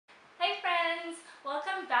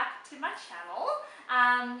back to my channel.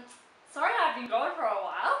 Sorry I've been gone for a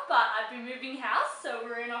while, but I've been moving house, so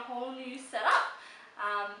we're in a whole new setup.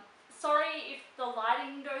 Sorry if the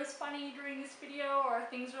lighting goes funny during this video or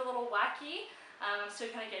things are a little wacky. I'm still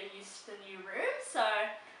kind of getting used to the new room, so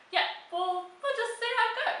yeah, we'll just see how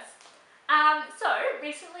it goes. So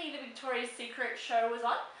recently the Victoria's Secret show was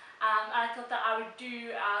on, and I thought that I would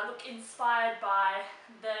do a look inspired by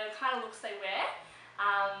the kind of looks they wear.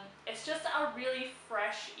 It's just a really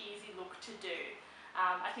fresh, easy look to do.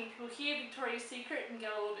 I think people hear Victoria's Secret and get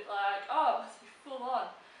a little bit like, oh, it must be full on.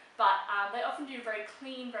 But they often do very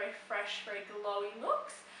clean, very fresh, very glowy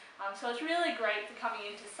looks. So it's really great for coming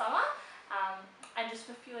into summer and just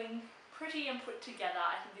for feeling pretty and put together,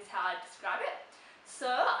 I think is how I describe it. So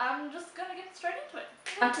I'm just going to get straight into it.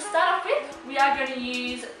 To start off with, we are going to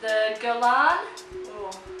use the Guerlain,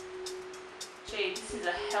 oh, gee, this is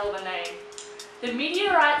a hell of a name. The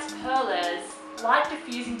Meteorites Perles Light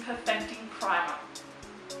Diffusing Perfecting Primer.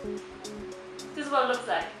 This is what it looks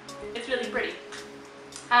like. It's really pretty.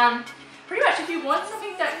 Pretty much if you want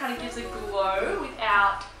something that kind of gives a glow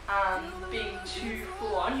without being too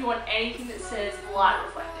full on, you want anything that says light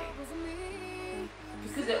reflecting.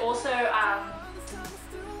 Because it also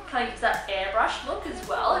kind of gives that airbrush look as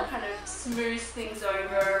well. It kind of smooths things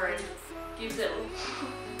over and gives it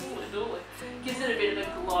a bit of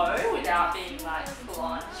a glow without being like full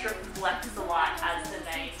on. Just reflects the light as the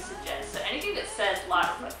name suggests. So anything that says light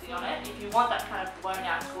reflecting on it, if you want that kind of blown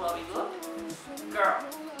out glowy look, girl,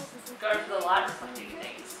 go for the light reflecting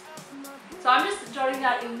things. So I'm just jotting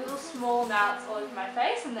that in little small amounts all over my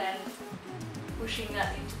face and then pushing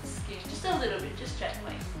that into the skin just a little bit, just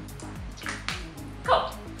gently.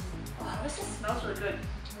 Cool. Oh, this just smells really good.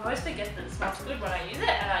 I always forget that it smells good when I use it,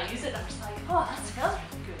 and I use it and I'm just like, oh, that smells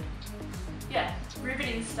really good. Yeah,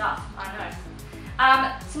 riveting stuff, I know.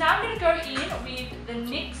 So now I'm going to go in with the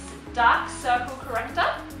NYX Dark Circle Corrector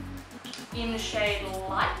in the shade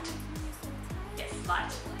Light. Yes,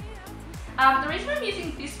 Light. The reason I'm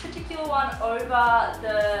using this particular one over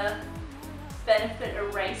the Benefit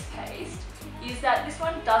Erase Paste is that this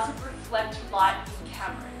one doesn't reflect light in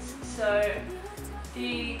cameras. So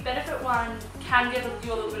the Benefit one can give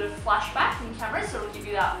you a little bit of flashback in cameras, so it'll give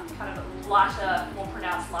you that kind of lighter, more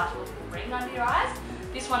pronounced lighter look ring under your eyes.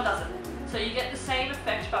 This one doesn't. So you get the same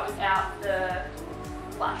effect but without the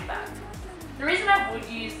flashback. The reason I would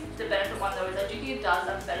use the Benefit one though is I do think it does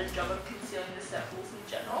a better job of concealing the circles in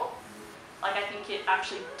general. Like I think it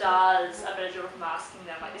actually does a better job of masking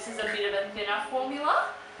them. Like this is a bit of a thinner formula,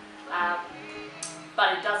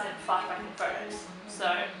 but it doesn't flashback in photos.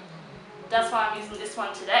 So that's why I'm using this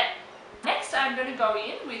one today. Next I'm going to go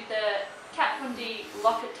in with the Kat Von D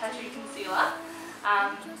Locket Tattoo Concealer.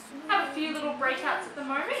 Have a few little breakouts at the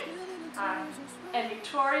moment. And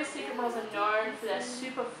Victoria's Secret models are known for their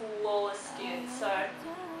super flawless skin. So,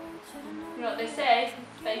 you know what they say,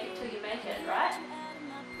 fake it till you make it, right?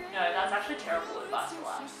 No, that's actually terrible advice for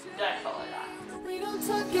life. Don't follow that. We don't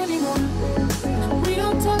talk anymore. We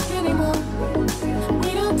don't talk anymore.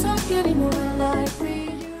 We don't talk anymore like we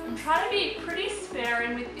used. I'm trying to be pretty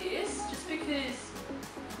sparing with this, just because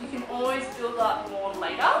you can always build up more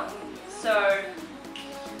later. So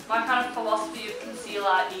my kind of philosophy of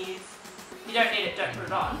concealer is you don't need it, don't put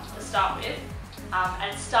it on to start with.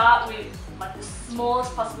 And start with like the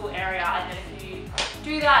smallest possible area, and then if you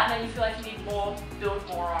do that and then you feel like you need more, build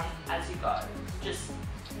more on as you go. Just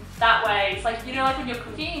that way, it's like, you know, like when you're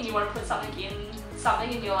cooking and you want to put something in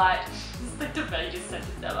something and you're like, this is like the vaguest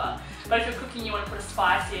sentence ever. But if you're cooking, you want to put a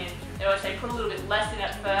spice in, they always say put a little bit less in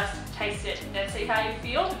at first, taste it, and then see how you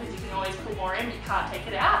feel, because you can always put more in, but you can't take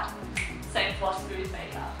it out. Same philosophy with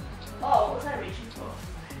makeup. Oh, what was I reaching for?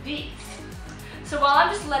 These. So while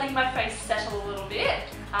I'm just letting my face settle a little bit,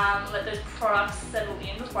 let those products settle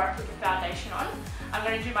in before I put the foundation on, I'm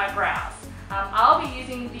going to do my brows. I'll be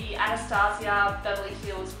using the Anastasia Beverly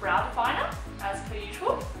Hills Brow Definer, as per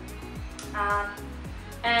usual.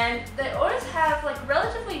 And they always have like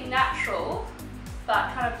relatively natural,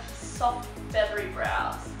 but kind of soft, feathery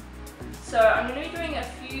brows. So I'm going to be doing a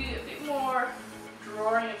bit more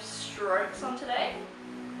drawing of strokes on today.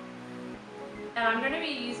 And I'm going to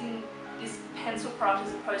be using this pencil product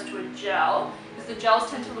as opposed to a gel, because the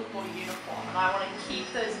gels tend to look more uniform and I want to keep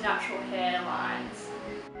those natural hairlines.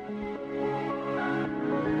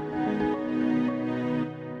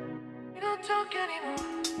 We don't talk anymore.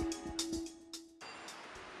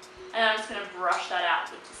 And I'm just going to brush that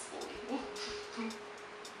out with just slowly.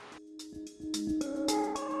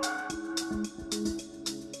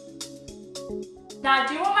 Now I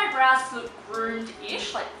do want my brows to look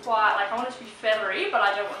groomed-ish, like quite, like I want it to be feathery, but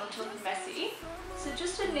I don't want them to look messy. So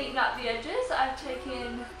just to neaten up the edges, I've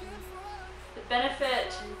taken the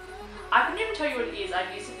Benefit. I couldn't even tell you what it is.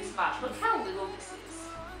 I've used it this much. Look how little this is.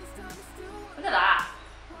 Look at that.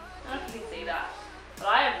 I don't know if you can see that. But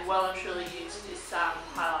I have well and truly used this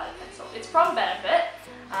highlighter pencil. It's from Benefit.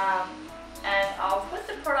 And I'll put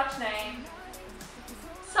the product name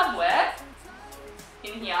somewhere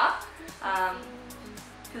in here.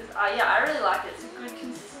 Because yeah, I really like it. It's a good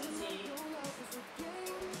consistency.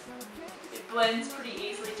 It blends pretty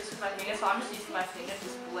easily just with my finger, so I'm just using my finger to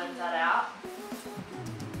just blend that out.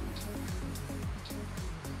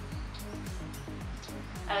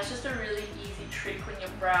 And it's just a really easy trick when your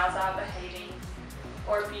brows are behaving,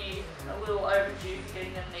 or if you're a little overdue for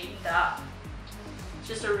getting them neatened up. It's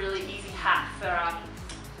just a really easy hack for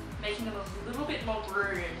making them a little bit more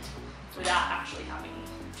groomed without actually having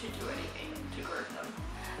to do anything to groom them.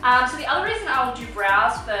 So the other reason I will do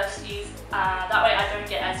brows first is that way I don't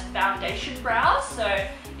get as foundation brows. So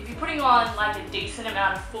if you're putting on like a decent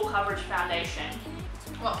amount of full coverage foundation,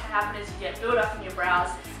 what can happen is you get build up in your brows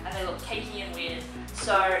and they look cakey and weird.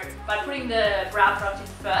 So by putting the brow product in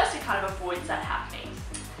first, it kind of avoids that happening.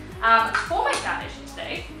 For my foundation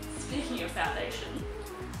today, speaking of foundation,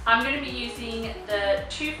 I'm going to be using the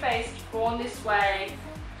TooFaced Born This Way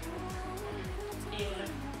in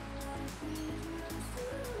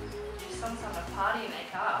some kind of party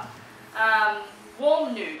makeup,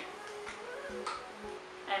 warm nude.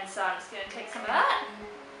 And so I'm just going to take some of that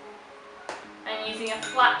and using a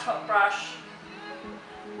flat top brush,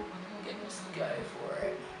 just go for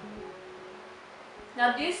it.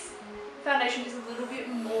 Now this foundation is a little bit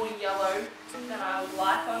more yellow than I would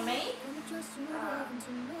like on me,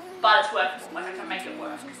 but it's workable, like I can make it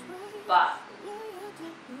work. But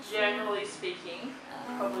generally speaking,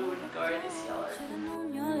 I probably wouldn't go this yellow.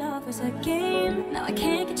 Your love was a game. Now I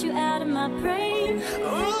can't get you out of my brain.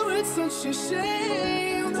 Oh, it's such a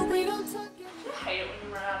shame that we don't talk. I hate it when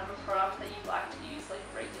you run out of a product that you like to use like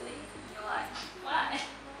regularly. You're like, why?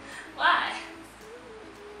 Why?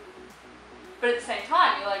 But at the same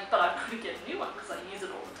time, you're like, but I could get a new one because I use it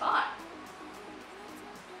all the time.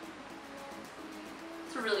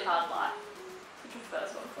 It's a really hard life. It's your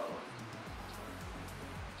first one problem.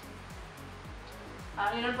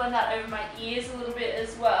 I'm going to blend that over my ears a little bit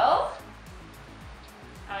as well.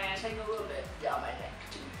 I'm going to take a little bit down my neck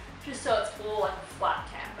too, just so it's all like a flat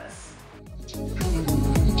canvas.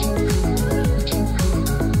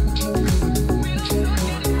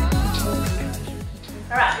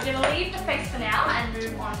 Alright, we're going to leave the face for now and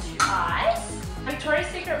move on to eyes. Victoria's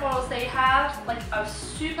Secret models, they have like a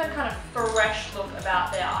super kind of fresh look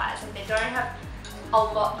about their eyes. Like they don't have a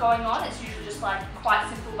lot going on. It's usually just like quite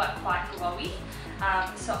simple but quite glowy.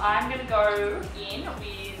 So I'm going to go in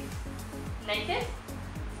with Naked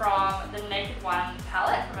from the Naked One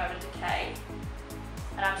palette from over Decay.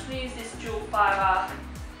 And I'm just going to use this dual fiber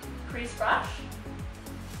crease brush.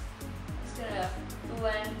 I'm just going to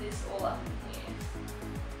blend this all up in here.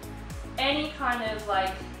 Any kind of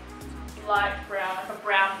like light brown, like a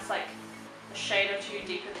brown that's like a shade or two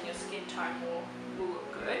deeper than your skin tone will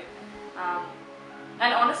look good.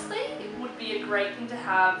 And honestly, it would be a great thing to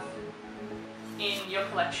have in your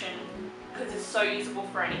collection because it's so usable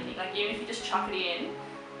for anything. Like even if you just chuck it in,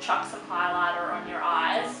 chuck some highlighter on your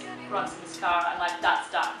eyes, put on some mascara, and like that's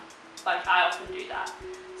done. Like I often do that.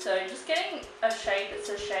 So just getting a shade that's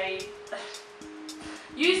a shade,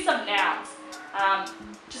 use some nouns.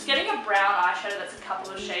 Just getting a brown eyeshadow that's a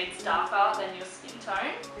couple of shades darker than your skin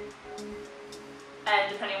tone,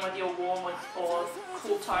 and depending on whether you're warm or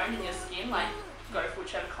cool tone in your skin, like go for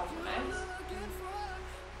whichever complements.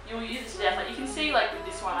 You'll use it to death. Like you can see, like with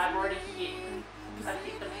this one, I've hit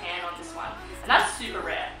the pan on this one, and that's super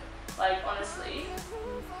rare. Like honestly,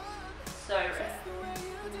 so rare.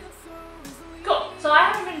 Cool. So I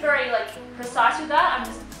haven't been very like precise with that. I'm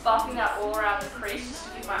just buffing that all around the crease just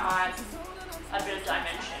to give my eyes a bit of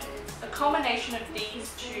dimension. A combination of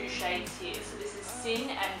these two shades here. So this is Sin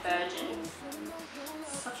and Virgin.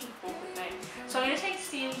 Such an awkward name. So I'm going to take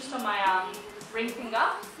Sin just on my ring finger.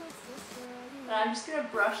 And I'm just going to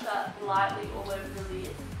brush that lightly all over the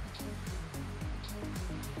lid.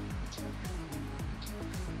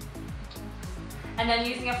 And then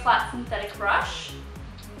using a flat synthetic brush,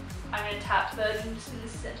 I'm going to tap Virgin just in the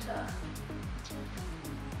center.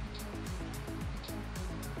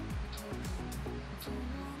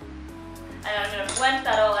 And I'm going to blend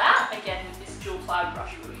that all out, again with this dual fiber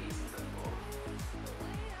brush we were using before.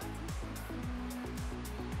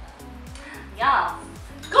 Yeah,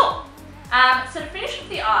 cool. So to finish with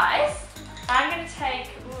the eyes, I'm going to take,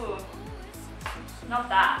 ooh, not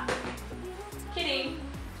that, kidding.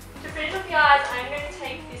 To finish with the eyes, I'm going to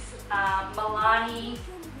take this Milani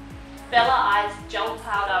Bella Eyes Gel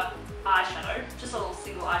Powder Eyeshadow, just a little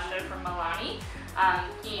single eyeshadow from Milani,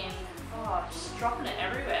 in, oh, just dropping it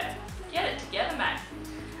everywhere. Get it together, mate.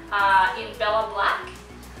 In Bella Black.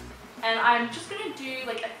 And I'm just going to do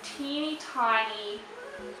like a teeny tiny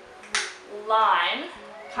line,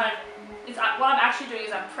 kind of, what I'm actually doing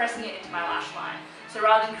is I'm pressing it into my lash line. So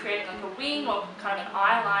rather than creating like a wing or kind of an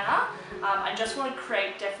eyeliner, I just want to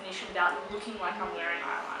create definition without looking like I'm wearing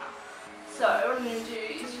eyeliner. So what I'm going to do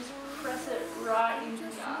is just press it right into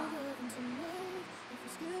here.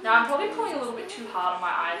 Now I'm probably pulling a little bit too hard on my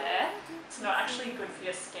eye there. It's not actually good for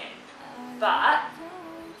your skin, but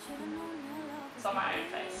it's on my own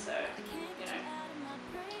face, so, you know,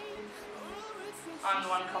 I'm the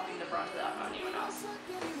one copying the brush of that, not anyone else.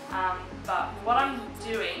 But what I'm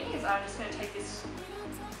doing is I'm just going to take this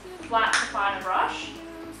flat definer brush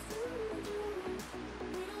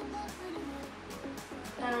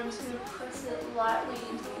and I'm just going to press it lightly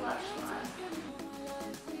into the lash line.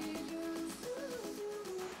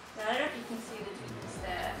 Now I don't know if you can see the difference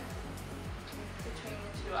there between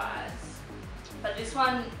the two eyes, but this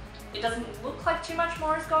one, it doesn't look like too much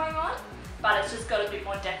more is going on, but it's just got a bit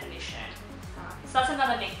more definition. So that's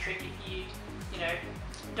another neat trick if you know,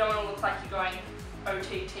 don't want to look like you're going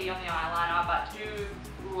OTT on the eyeliner, but do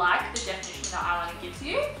like the definition that eyeliner gives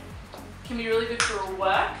you. It can be really good for a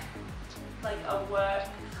work, like a work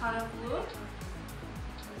kind of look,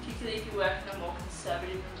 particularly if you work in a more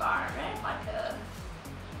conservative environment, like a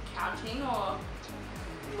accounting or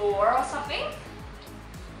law or something.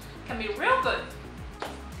 It can be real good.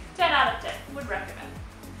 10 out of 10, would recommend.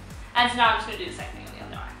 And so now I'm just going to do the same thing on the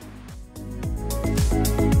other eye.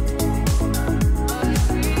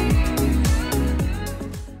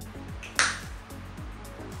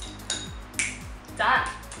 Done.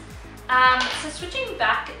 So switching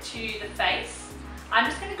back to the face, I'm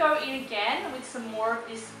just going to go in again with some more of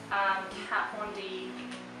this Kat Von D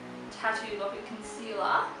Tattoo Locket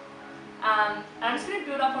Concealer. And I'm just going to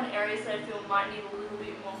build up on areas that I feel might need a little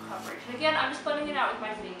bit more coverage. And again, I'm just blending it out with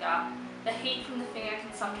my finger. The heat from the finger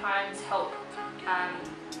can sometimes help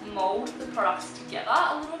mold the products together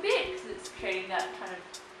a little bit because it's creating that kind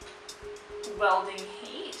of welding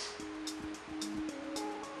heat.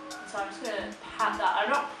 So I'm just going to pat that. I'm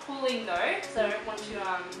not pulling though because I don't want to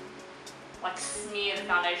like smear the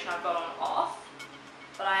foundation I've got on off,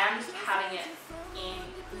 but I am just patting it in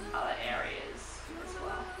other areas as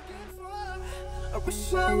well.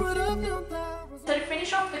 So to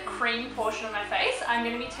finish off the cream portion of my face, I'm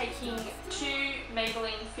going to be taking two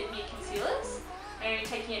Maybelline Fit Me concealers. I'm going to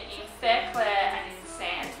be taking it in Fair Clair and in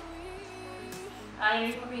Sand. I'm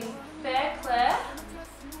going to be putting Fair Clair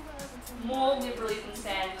more liberally than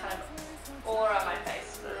Sand, kind of all around my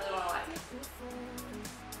face. So I really want to like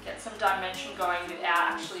get some dimension going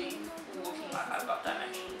without actually looking like I've got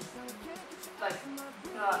dimension. Like,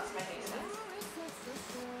 no, that's making any sense.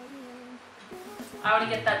 I want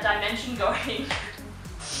to get that dimension going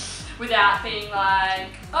without being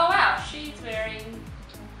like, oh wow, she's wearing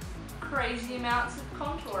crazy amounts of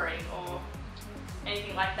contouring or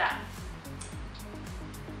anything like that.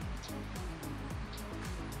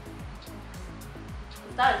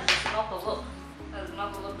 That is just not the look. That is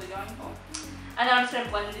not the look we're going for. And then I'm just going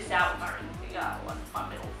to blend this out with my ring finger or my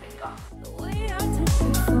middle finger.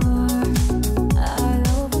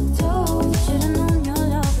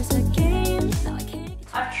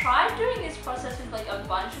 I've tried doing this process with like a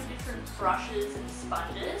bunch of different brushes and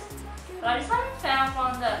sponges, but I just haven't found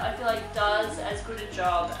one that I feel like does as good a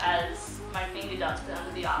job as my finger does for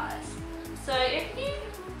under the eyes. So if you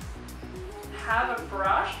have a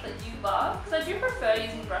brush that you love, because I do prefer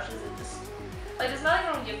using brushes that just, like there's nothing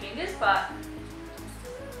wrong with your fingers, but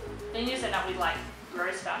then you just end up with like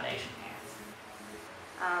gross foundation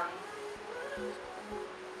hands.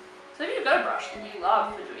 So if you've got a brush that you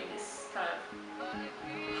love for doing this kind of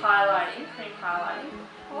highlighting, cream highlighting,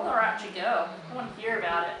 holler at your girl. I want to hear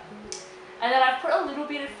about it. And then I've put a little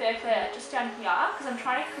bit of Fair Clair just down here because I'm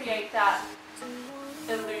trying to create that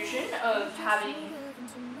illusion of having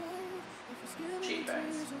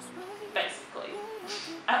cheekbones, basically.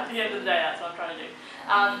 At the end of the day, that's what I'm trying to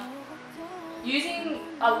do. Using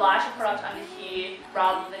a lighter product under here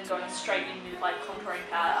rather than going straight in with like contouring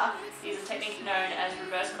powder is a technique known as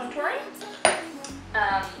reverse contouring.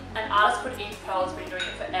 An artist called Eve Pearl has been doing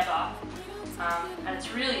it forever, and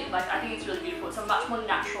it's really, like, I think it's really beautiful. It's a much more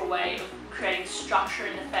natural way of creating structure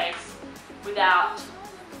in the face without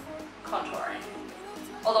contouring.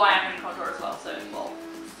 Although I am going to contour as well, so well.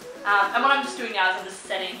 And what I'm just doing now is I'm just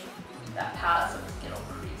setting that powder so it doesn't get all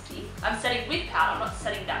creasy. I'm setting with powder, I'm not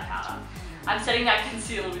setting that powder. I'm setting that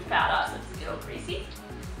concealer with powder so it doesn't get all creasy.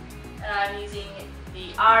 and I'm using the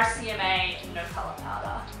RCMA No Colour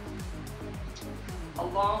Powder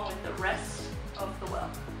along with the rest of the well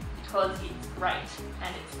because it's great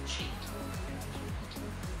and it's cheap.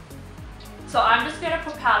 So I'm just going to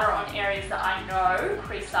put powder on areas that I know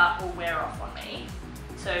crease up or wear off on me.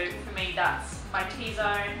 So for me that's my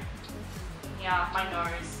T-zone, here, my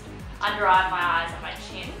nose, under eye, my eyes and my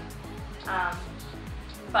chin.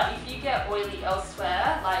 But if you get oily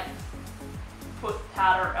elsewhere, like put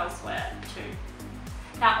powder elsewhere too.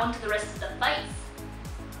 Now onto the rest of the face.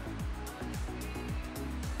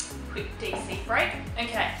 Quick DC break.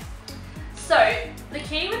 Okay. So the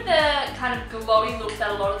key with the kind of glowy look that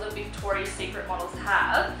a lot of the Victoria's Secret models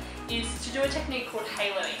have is to do a technique called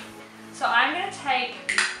haloing. So I'm going to take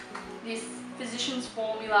this Physicians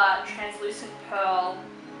Formula Translucent Pearl,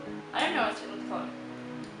 I don't know what it's called,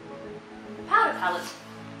 powder palette.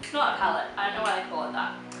 It's not a palette, I don't know why they call it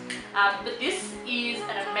that. But this is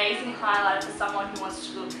an amazing highlighter for someone who wants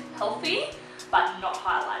to look healthy but not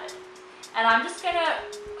highlighted. And I'm just going to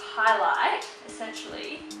highlight,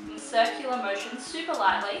 essentially, in circular motion, super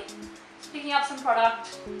lightly, just picking up some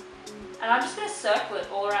product, and I'm just going to circle it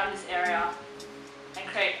all around this area and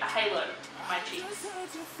create a halo on my cheeks,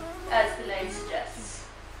 as the name suggests.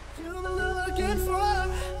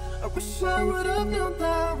 I wish I would have known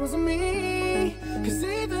that wasn't me. Cause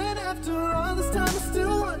even after all this time I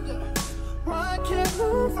still wonder why I can't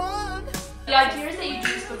move on. The idea is that you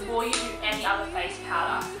do this before you do any other face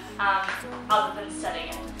powder, other than setting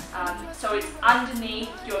it. So it's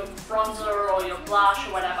underneath your bronzer or your blush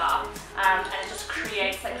or whatever, and it just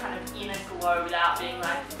creates that kind of inner glow without being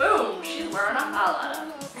like, boom, she's wearing a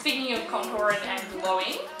highlighter. Speaking of contouring and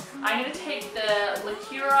glowing, I'm going to take the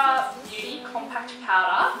Lacura Beauty Compact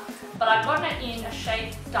Powder, but I've gotten it in a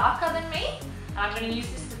shade darker than me, and I'm going to use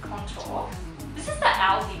this to contour. This is the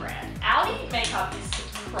Aldi brand. Aldi makeup is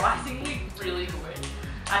surprisingly really good.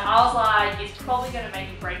 And I was like, it's probably going to make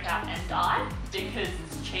me break out and die because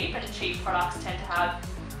it's cheap, and cheap products tend to have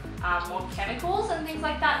more chemicals and things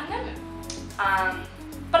like that in them.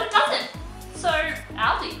 But it doesn't. So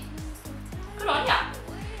Aldi, good on ya.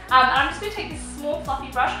 And I'm just going to take this small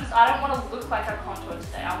fluffy brush because I don't want to look like I contoured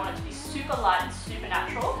today. I want it to be super light and super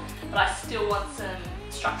natural, but I still want some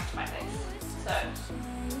structure to my face. So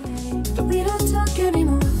We don't talk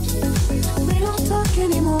anymore. We don't talk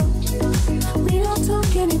anymore. We don't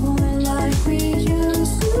talk anymore like we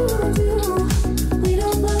used to do. We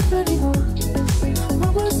don't love anymore.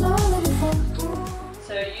 What was all of it for?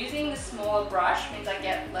 So using the smaller brush means I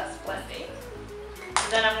get less blending.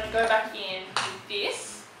 And then I'm going to go back in with this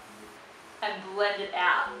and blend it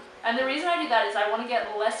out. And the reason I do that is I want to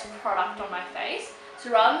get less product on my face. So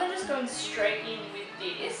rather than just going straight in with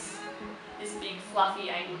this big fluffy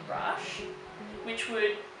angled brush, which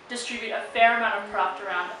would distribute a fair amount of product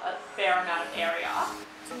around a fair amount of area,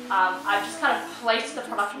 I've just kind of placed the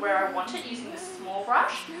product where I want it using this small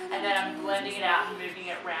brush, and then I'm blending it out and moving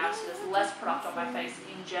it around so there's less product on my face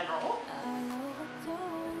in general.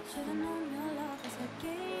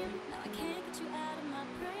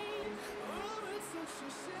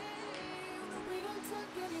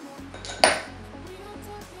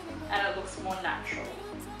 And it looks more natural.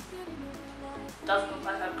 Doesn't look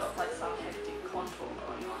like I've got like some hectic contour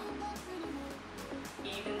going on,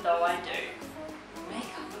 even though I do.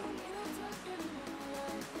 Makeup,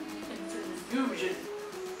 it's an illusion.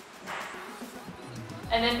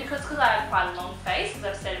 And then because I have quite a long face, as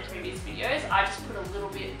I've said in previous videos, I just put a little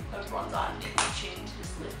bit of bronzer underneath my chin to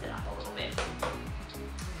just lift it up a little bit.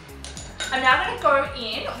 I'm now going to go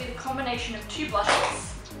in with a combination of two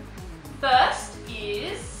blushes. First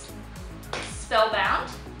is Spellbound.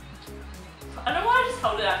 I don't know why I just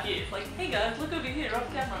hold it out here. It's like, hey guys, look over here off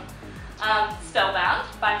camera. Spellbound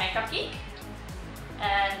by Makeup Geek.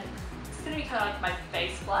 And it's going to be kind of like my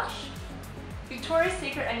base blush. Victoria's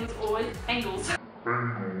Secret angles.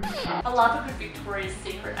 I love a good Victoria's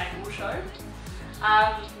Secret angle show.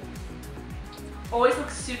 Always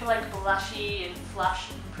looks super like blushy and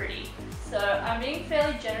flush and pretty. So I'm being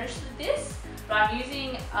fairly generous with this, but I'm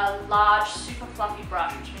using a large super fluffy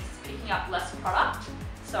brush, which means it's picking up less product,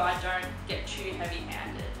 so I don't get too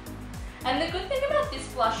heavy-handed. And the good thing about this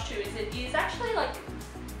blush too is it is actually like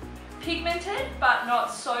pigmented, but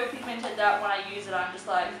not so pigmented that when I use it I'm just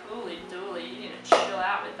like, hooly dooly, you need to chill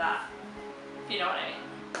out with that, if you know what I mean.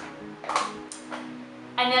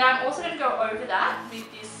 And then I'm also going to go over that with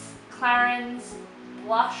this Clarins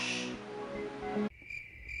blush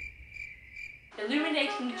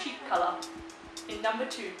Illuminating Cheek Colour in number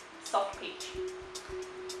 2, Soft Peach.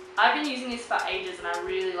 I've been using this for ages and I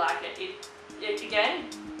really like it. It again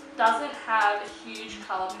doesn't have a huge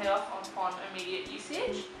colour payoff upon immediate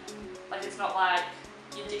usage, Like it's not like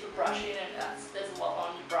you dip a brush in and there's a lot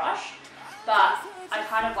on your brush. But I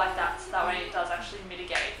kind of like that, so that way it does actually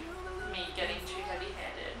mitigate me getting too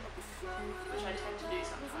heavy-handed, which I tend to do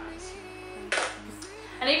sometimes.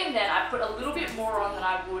 And even then, I put a little bit more on than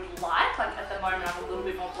I would like at the moment I'm a little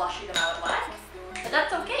bit more blushy than I would like. But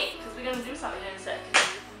that's okay, because we're going to do something in a sec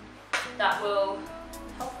that will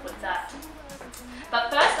help with that.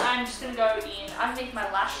 But first, I'm just going to go in underneath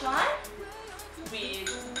my lash line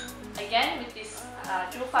with, again, with this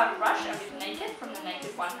dual fiber brush and with Naked from the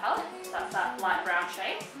Naked 1 palette. So that's that light brown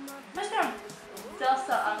shade. I'm just going to dust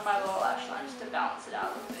that under my lower lash line just to balance it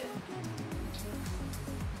out a little bit.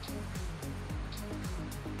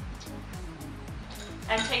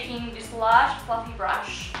 And taking this large fluffy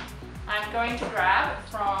brush, I'm going to grab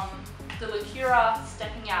from the Lacura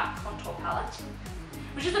Stepping Out Contour Palette,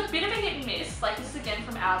 which is a bit of a hit and miss. Like this is again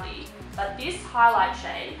from Aldi, but this highlight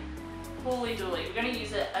shade, holy dooly, we're going to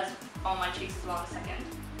use it as on my cheeks as well in a second.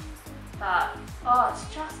 But oh,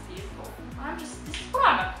 it's just beautiful. This is what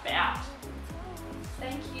I'm about.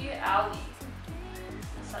 Thank you, Aldi.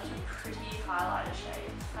 It's such a pretty highlighter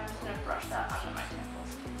shade. I'm just going to brush that under my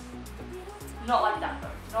temples. Not like that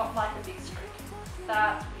though, not like a big streak.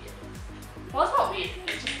 That's weird. Well, it's not weird,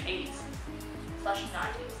 it's just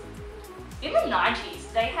 80s/90s. In the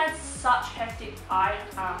 90s, they had such hectic brow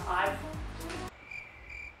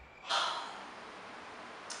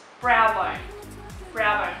bone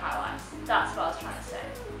highlights. That's what I was trying to say.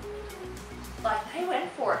 Like, they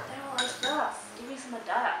went for it. They were like, yes, give me some of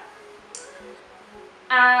that.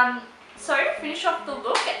 So to finish off the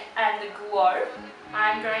look and the glow,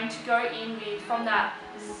 I'm going to go in with, from that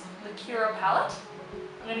Lacura palette,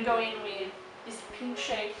 I'm going to go in with this pink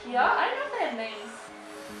shade here. I don't know if they have names.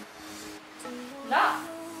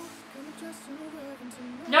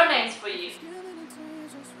 No names for you.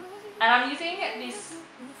 And I'm using this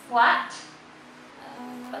flat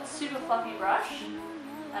but super fluffy brush,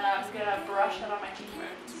 and I'm going to brush that on my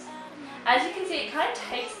cheekbones. As you can see, it kind of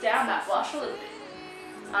takes down that blush a little bit.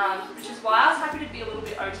 Which is why I was happy to be a little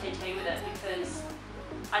bit OTT with it, because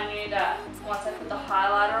I knew that once I put the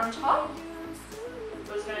highlighter on top,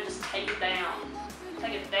 it was going to just take it down a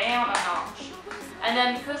notch. And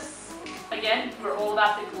then because, again, we're all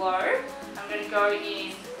about the glow, I'm going to go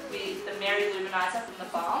in with the Mary Luminizer from the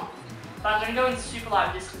Balm. But I'm going to go in super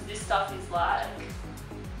light with this, because this stuff is like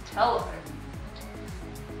tallow.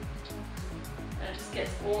 And it just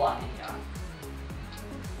gets all up in here.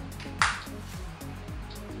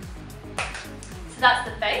 So that's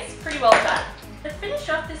the face, pretty well done. To finish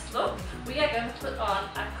off this look, we are going to put on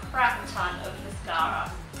a crap ton of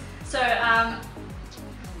mascara. So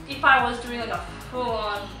if I was doing like a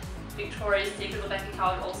full-on Victoria's Secret look, I think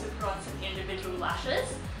I would also put on some individual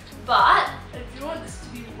lashes. But I do want this to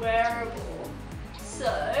be wearable, so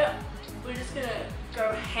we're just going to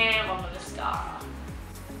go ham on the mascara.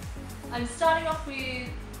 I'm starting off with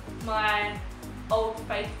my Old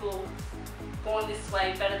Faithful Born This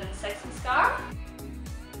Way Better Than Sex mascara.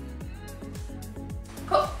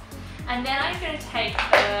 Cool. And then I'm going to take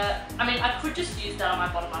the, I could just use that on my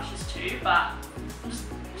bottom lashes too, but I'm just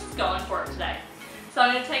going for it today. So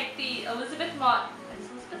I'm going to take the Elizabeth Mott. Is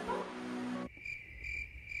it Elizabeth Mott?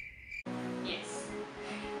 Yes.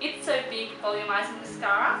 It's So Big Volumizing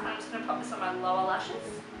Mascara. I'm just going to pop this on my lower lashes.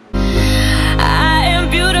 I am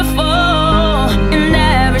beautiful in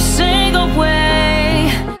every single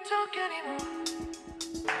way.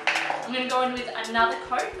 I'm going to go in with another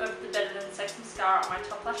coat of the Better Than Sex mascara on my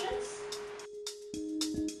top lashes.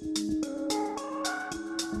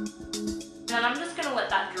 And I'm just going to let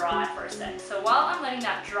that dry for a sec. So while I'm letting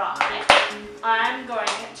that dry, I'm going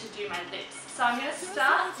to do my lips. So I'm going to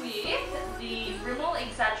start with the Rimmel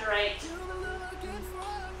Exaggerate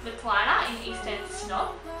lip liner in East End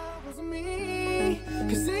Snob.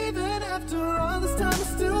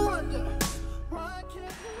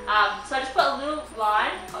 So I just put a little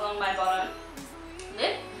line along my bottom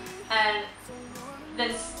lip and then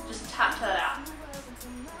just tap that out.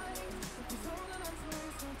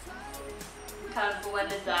 Kind of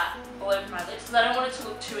blended that all over my lips because I don't want it to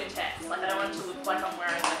look too intense. Like I don't want it to look like I'm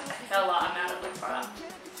wearing like a hella amount of lip product.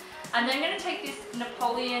 And then I'm going to take this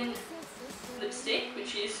Napoleon lipstick,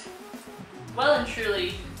 which is well and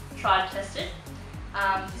truly tried and tested.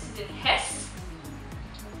 This is in Hess.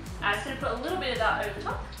 I'm just going to put a little bit of that over the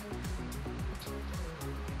top.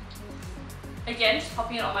 Again, just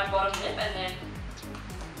popping it on my bottom lip and then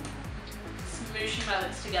smooshing my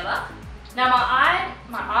lips together. Now my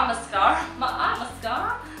mascara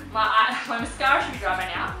should be dry by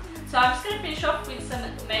now. So I'm just going to finish off with some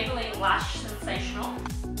Maybelline Lash Sensational.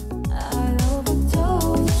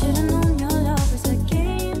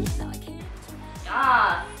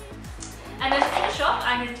 Yes! And then to finish off,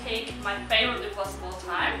 I'm going to take my favourite lip gloss of all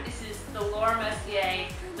time. This is the Laura Mercier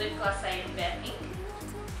Lip Glacé in Bare Pink.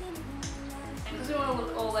 And because we want to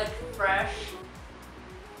look all like fresh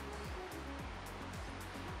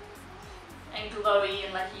and glowy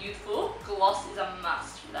and like youthful, gloss is a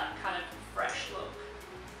must for that kind of fresh look.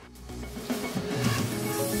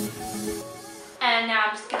 And now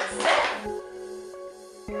I'm just going to set.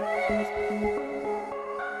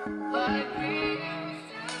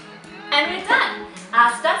 And we're done!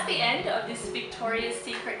 So that's the end of this Victoria's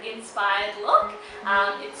Secret inspired look.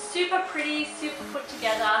 It's super pretty, super put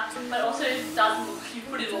together, but also does look like you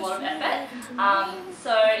put in a lot of effort.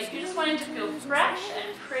 So if you're just wanting to feel fresh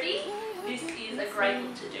and pretty, this is a great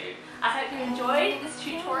look to do. I hope you enjoyed this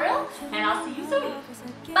tutorial, and I'll see you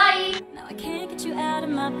soon. Bye! Now I can't get you out of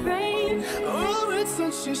my brain. Oh, it's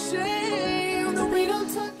such a shame that we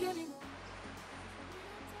don't talk anymore.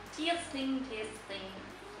 Testing.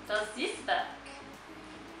 Does this work?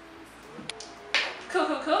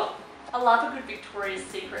 Cool. I love a good Victoria's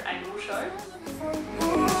Secret angle show.